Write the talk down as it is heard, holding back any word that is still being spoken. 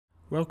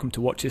Welcome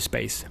to Watch This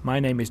Space. My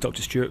name is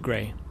Dr. Stuart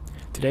Gray.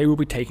 Today we'll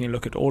be taking a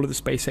look at all of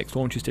the SpaceX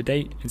launches to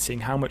date and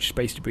seeing how much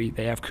space debris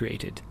they have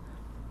created.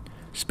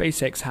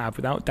 SpaceX have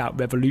without doubt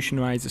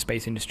revolutionized the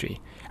space industry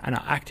and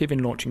are active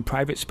in launching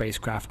private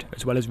spacecraft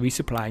as well as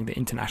resupplying the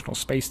International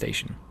Space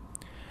Station.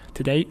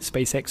 To date,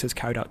 SpaceX has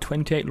carried out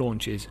 28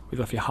 launches, with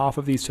roughly half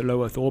of these to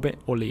low Earth orbit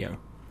or LEO.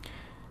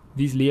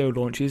 These LEO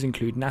launches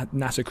include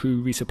NASA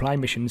crew resupply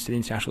missions to the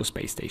International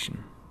Space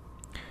Station.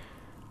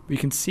 We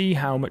can see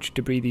how much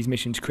debris these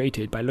missions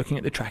created by looking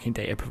at the tracking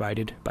data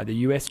provided by the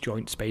US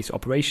Joint Space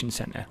Operations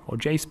Center, or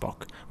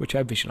JSPOC, which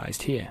I've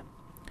visualized here.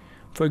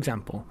 For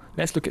example,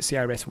 let's look at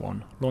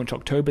CRS-1, launched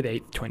October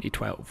 8,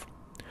 2012.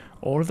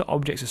 All of the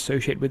objects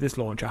associated with this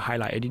launch are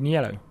highlighted in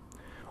yellow.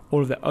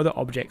 All of the other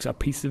objects are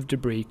pieces of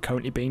debris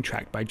currently being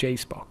tracked by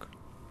JSPOC.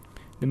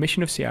 The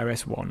mission of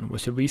CRS-1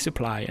 was to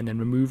resupply and then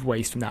remove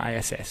waste from the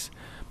ISS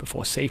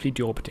before safely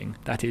deorbiting,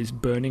 that is,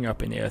 burning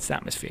up in the Earth's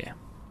atmosphere.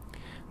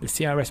 The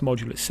CRS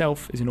module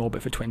itself is in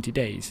orbit for 20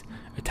 days,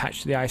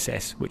 attached to the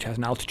ISS, which has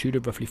an altitude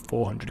of roughly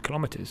 400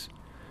 kilometers.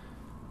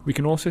 We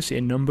can also see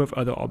a number of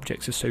other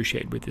objects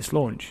associated with this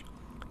launch.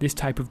 This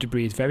type of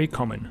debris is very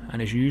common and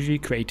is usually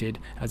created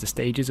as the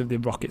stages of the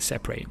rocket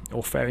separate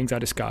or fairings are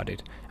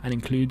discarded, and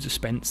includes the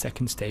spent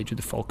second stage of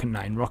the Falcon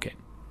 9 rocket.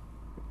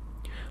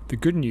 The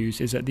good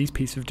news is that these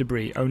pieces of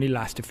debris only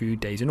last a few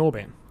days in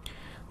orbit.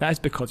 That is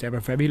because they have a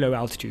very low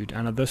altitude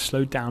and are thus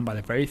slowed down by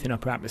the very thin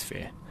upper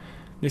atmosphere.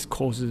 This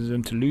causes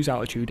them to lose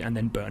altitude and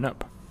then burn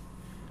up.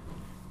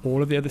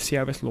 All of the other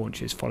CRS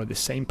launches follow this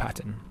same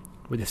pattern,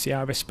 with the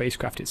CRS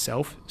spacecraft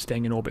itself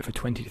staying in orbit for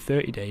 20 to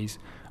 30 days,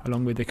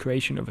 along with the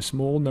creation of a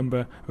small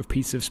number of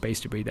pieces of space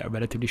debris that are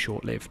relatively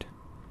short-lived.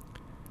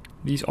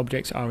 These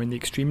objects are in the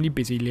extremely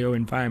busy LEO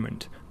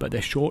environment, but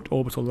their short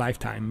orbital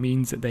lifetime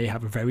means that they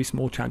have a very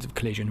small chance of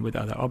collision with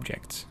other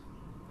objects.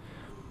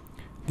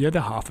 The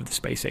other half of the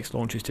SpaceX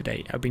launches to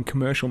date have been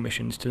commercial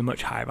missions to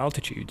much higher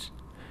altitudes.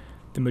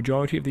 The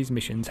majority of these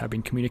missions have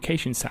been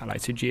communication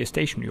satellites to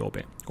geostationary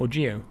orbit, or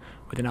GEO,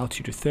 with an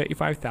altitude of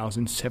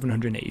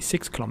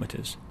 35,786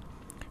 kilometers.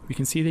 We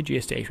can see the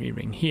geostationary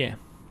ring here.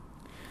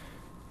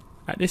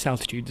 At this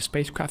altitude, the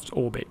spacecraft's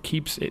orbit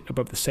keeps it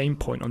above the same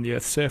point on the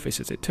Earth's surface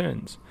as it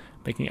turns,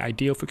 making it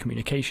ideal for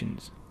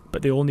communications,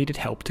 but they all needed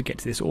help to get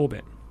to this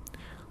orbit.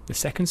 The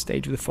second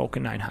stage of the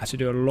Falcon 9 has to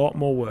do a lot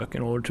more work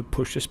in order to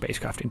push the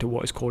spacecraft into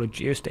what is called a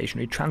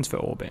geostationary transfer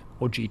orbit,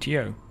 or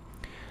GTO.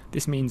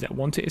 This means that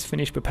once it is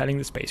finished propelling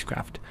the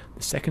spacecraft,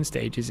 the second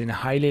stage is in a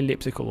highly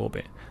elliptical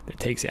orbit that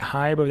takes it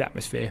high above the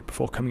atmosphere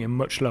before coming in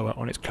much lower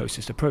on its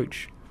closest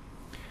approach.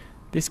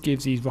 This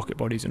gives these rocket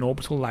bodies an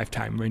orbital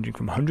lifetime ranging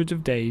from hundreds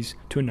of days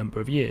to a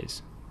number of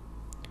years.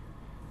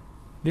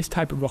 This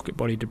type of rocket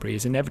body debris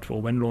is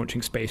inevitable when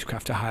launching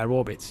spacecraft to higher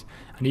orbits,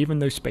 and even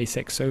though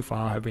SpaceX so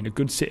far have been a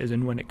good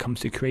citizen when it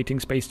comes to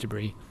creating space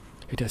debris,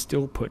 it has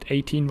still put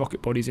 18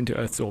 rocket bodies into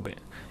Earth's orbit.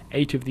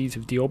 8 of these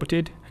have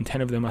deorbited, and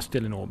 10 of them are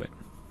still in orbit.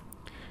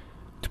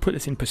 To put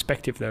this in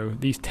perspective though,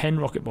 these 10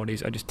 rocket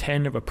bodies are just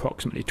 10 of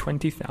approximately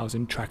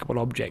 20,000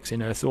 trackable objects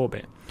in Earth's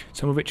orbit,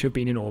 some of which have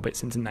been in orbit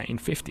since the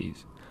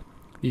 1950s.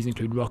 These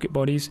include rocket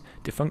bodies,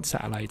 defunct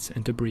satellites,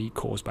 and debris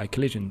caused by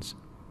collisions.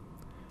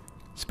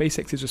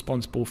 SpaceX is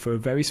responsible for a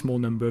very small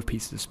number of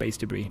pieces of space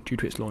debris due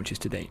to its launches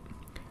to date,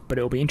 but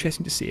it will be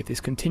interesting to see if this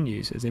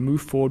continues as they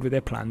move forward with their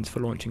plans for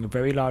launching a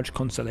very large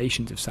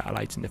constellations of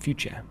satellites in the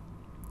future.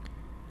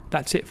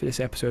 That's it for this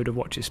episode of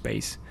Watch This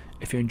Space.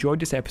 If you enjoyed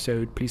this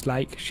episode, please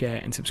like, share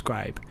and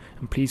subscribe,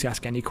 and please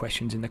ask any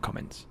questions in the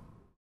comments.